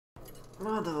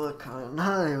まだわから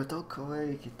ないよ。どこへ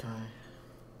行きたい？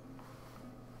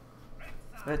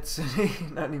別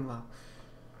に何も。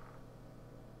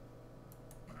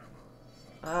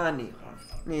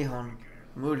日本。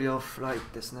無料フライ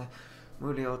トですね。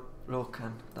無料ロケ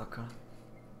ンだから。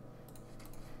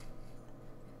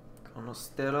この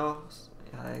ステロ、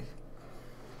はい。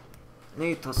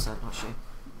2と3欲しい。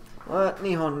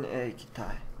日本へ行きた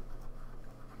い。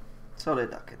それ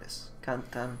だけです。簡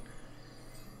単。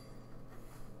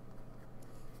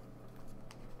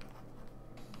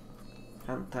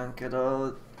簡単け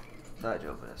ど大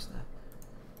丈夫ですね。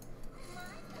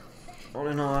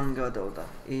俺の案がどうだ？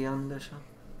いい案でし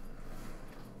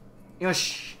ょ？よ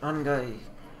し、案外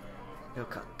よ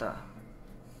かった。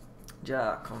じ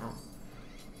ゃあこの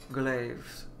グレーブ、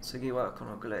次はこ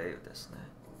のグレーブですね。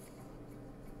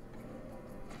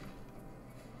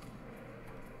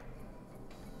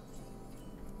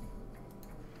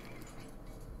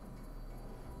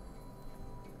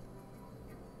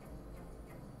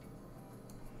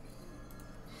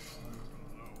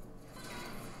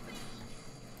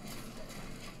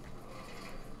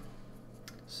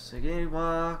次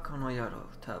はこの野郎、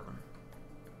多分。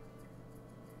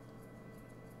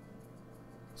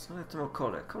それともこ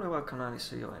れはかなり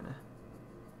強いね。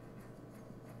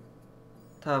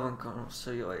多分この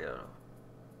強い野郎。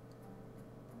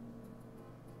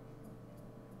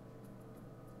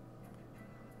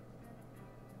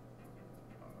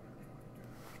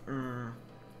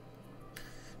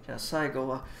じゃあ最後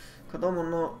は子供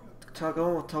の双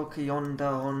子を遠く読ん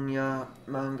だ本や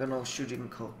漫画の主人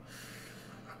公。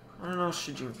俺の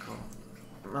主人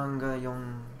公。漫画読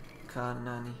んか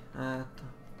何？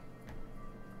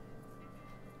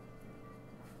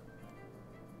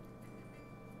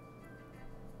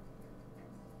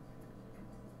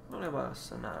これは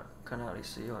かなり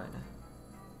強いね。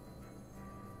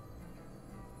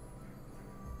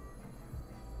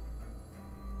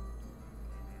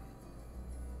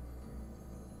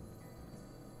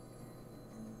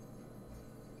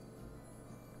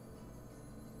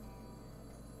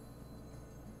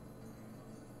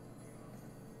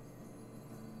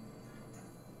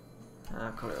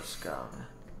これを使うね。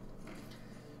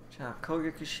じゃあ攻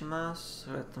撃します。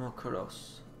それともクロ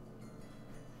ス。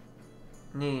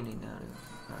2になる。は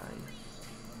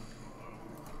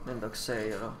い。めんどくせえ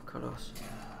よ、クロス。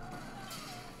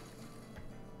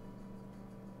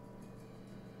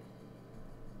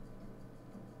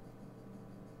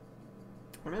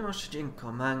俺の主人公、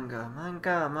漫画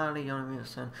あまり読みま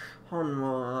せん。本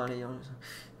もあまり読み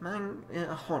ません。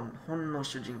本の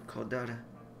主人公誰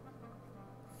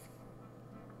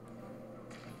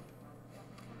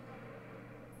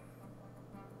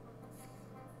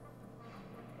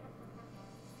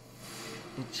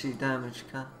？1ダメージ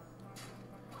か。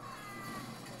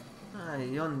は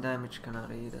い、4ダメージかな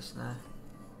りいいですね。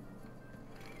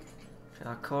じ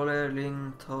ゃあこれ、リ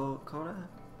ンとこれ。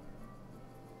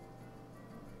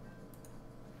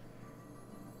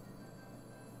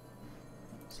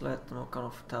それともこ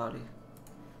の2人。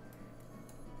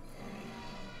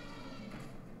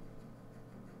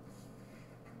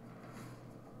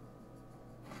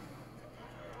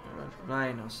ラ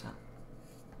イノさん。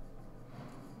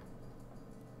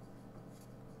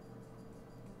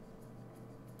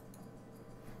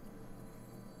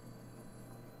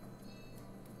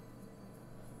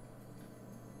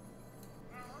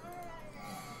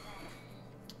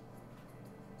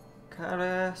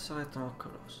彼、それともク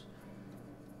ロス。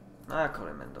こ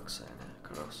れめんどくさいね、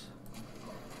クロス。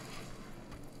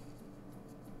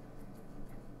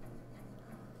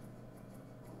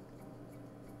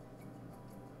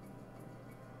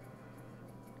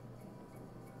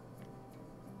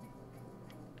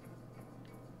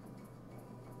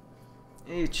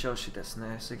いい調子です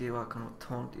ね。次はこの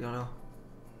トンやろう。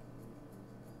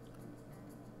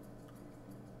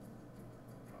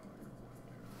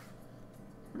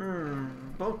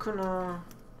僕の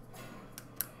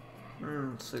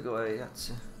すごいや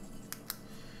つ。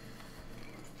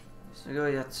すご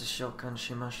いやつ召喚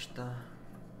しました。で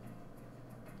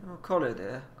もこれ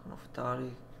で、この2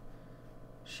人、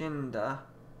死んだ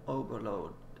オーバーロード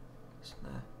ですね。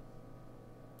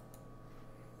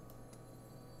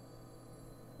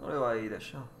これはいいで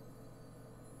しょう。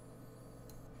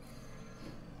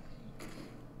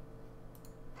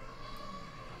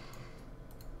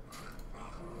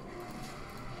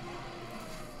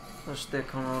そして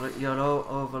この野郎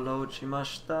オーバーロードしま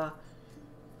した。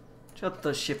ちょっ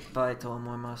と失敗と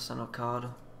思います、そのカード。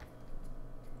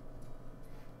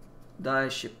大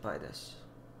失敗です。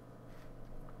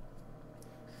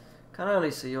かな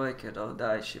り強いけど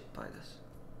大失敗です。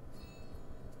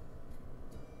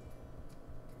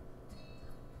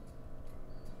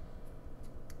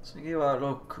次は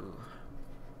6。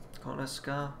これです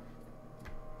か？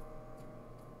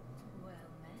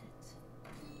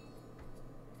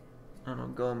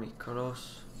ゴミ殺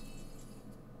す。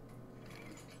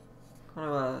これ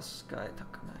は使いた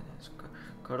くないですか？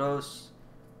殺す。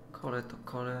これと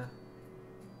これ。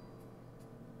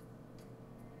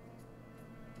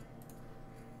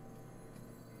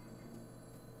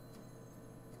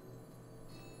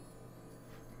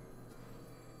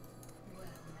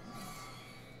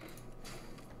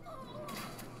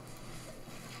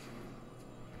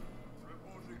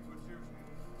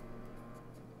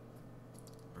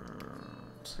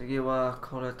次は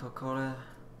これとこれ。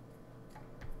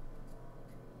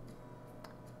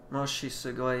もし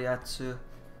すごいやつ、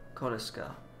これです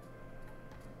か？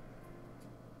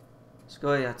す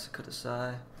ごいやつくだ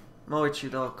さい。もう一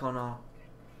度この、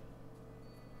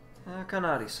か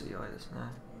なり強いですね。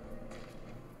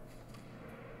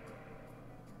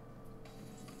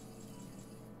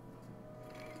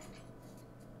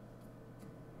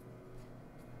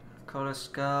これ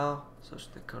使う。そし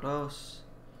て殺す。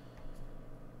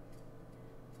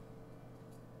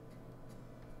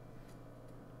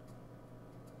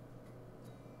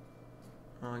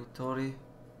もう一人。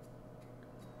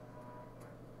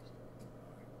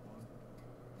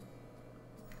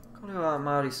これはあ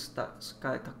まり使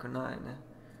いたくないね。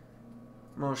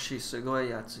もしすごい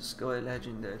やつ、すごいレジ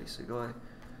ェンダリー、すごい、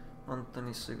本当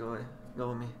にすごい、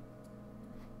ゴミ。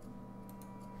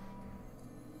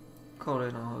こ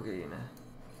れの方がいいね。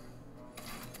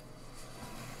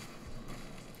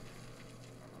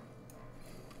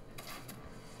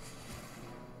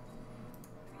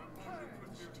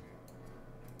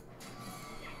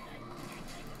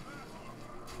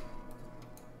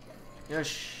よ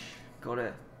し、こ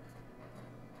れ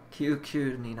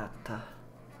99になった。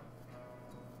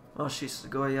もしす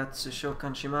ごいやつ召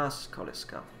喚します。これです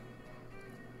か？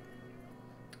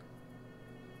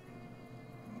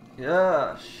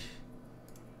よし。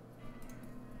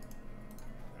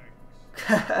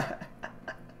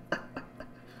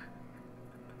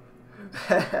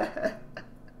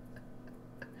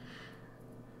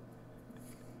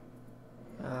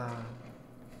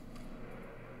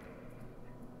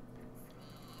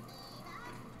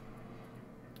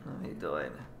ひどいね。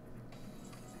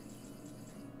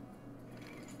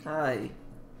はい。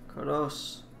殺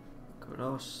す。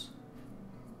殺す。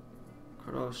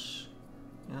殺す。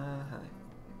はい。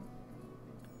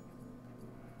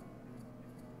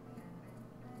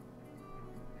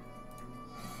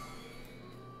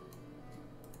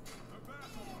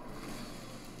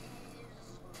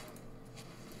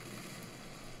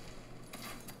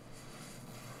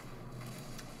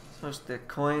そして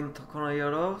コインとこの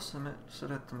色、そ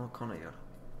れともこの色。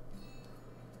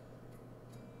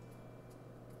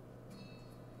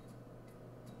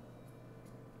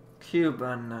9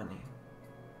番何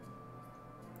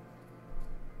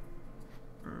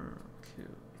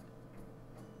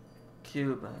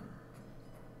9番。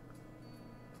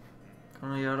こ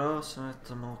の色、それ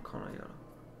ともこの色。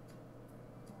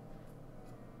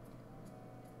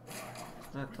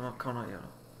それともこの色。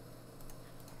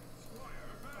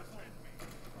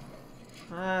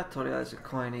とりあえず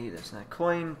コインいいですね。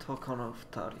コインとこの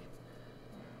2人。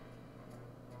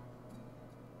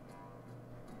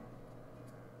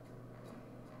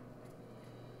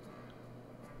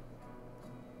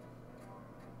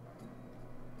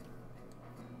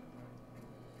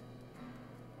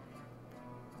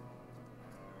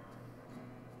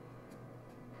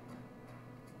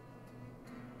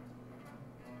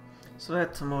それ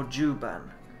とも10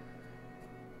番。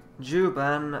10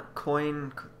番コイ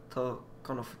ンと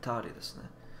この2人ですね。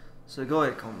すご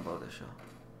いコンボでしょ。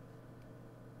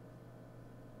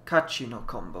勝ちの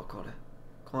コンボこれ。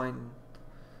コイン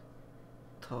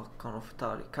とこの2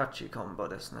人。勝ちコンボ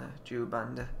ですね。10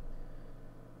番で。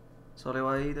それ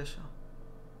はいいでしょ。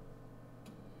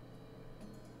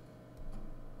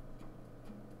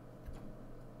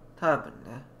多分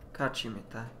ね。勝ちみ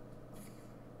たい。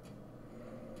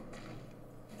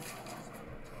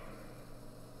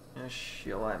よし、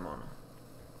弱いもの。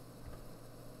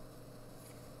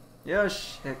よ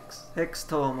し、ヘックス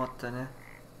と思ったね。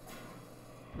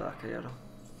バカ野郎。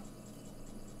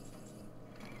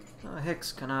ヘック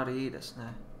スかなりいいですね。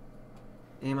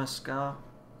いますか？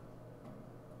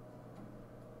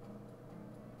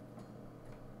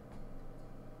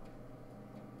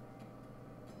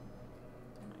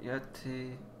やっ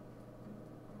て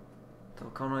と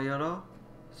この色。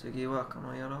次はこ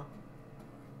の色。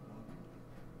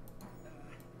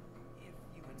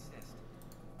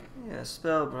スペ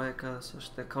ルブレイカー、そし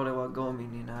てこれはゴミ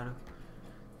になる。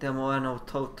でも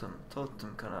トーテ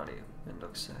ムかなりめんど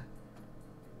くさい。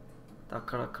だ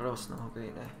からクロスの方がいい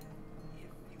ね。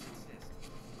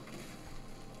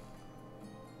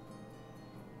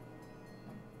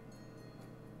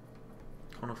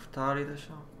この2人でし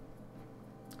ょ。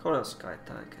これを使い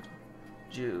たいけど。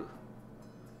10。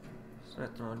それ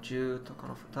とも10とこ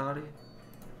の2人。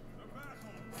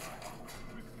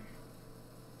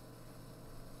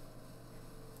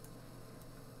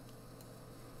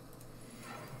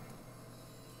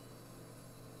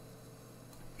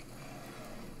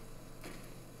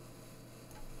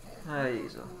はい、いい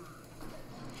ぞ。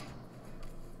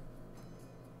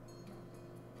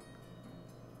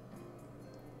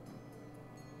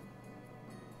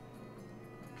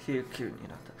9に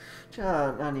なった。じゃ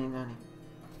あ、何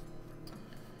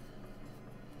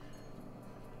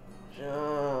じゃ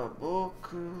あ、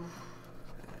僕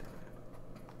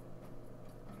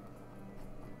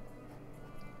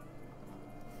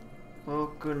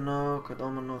の子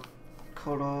供の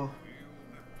頃、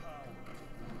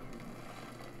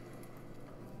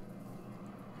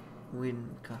ウィ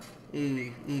ンか。い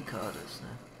いカードですね。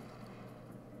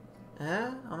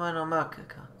お前の負け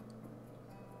か。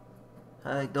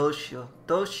はい、どうしよう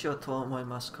と思い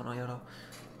ます、この夜。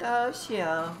どうし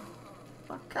よ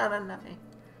う。わからない。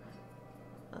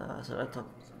そ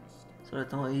れ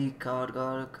ともいいカード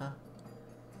があるか。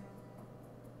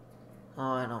お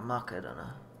前の負けだ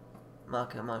な。負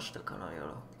けました、この夜。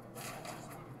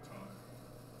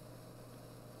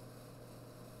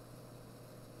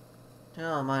じ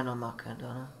ゃあ、お前の負けだ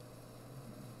な。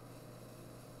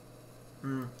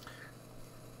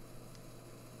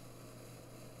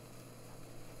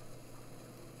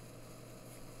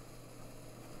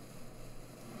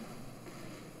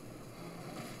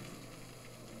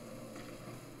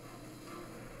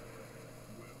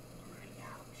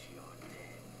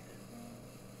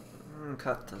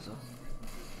勝ったぞ。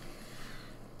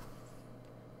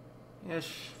よ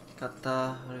し、勝っ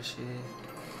た。嬉しい。よ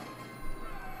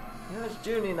し、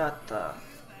10になった。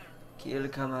キル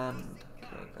カマンド。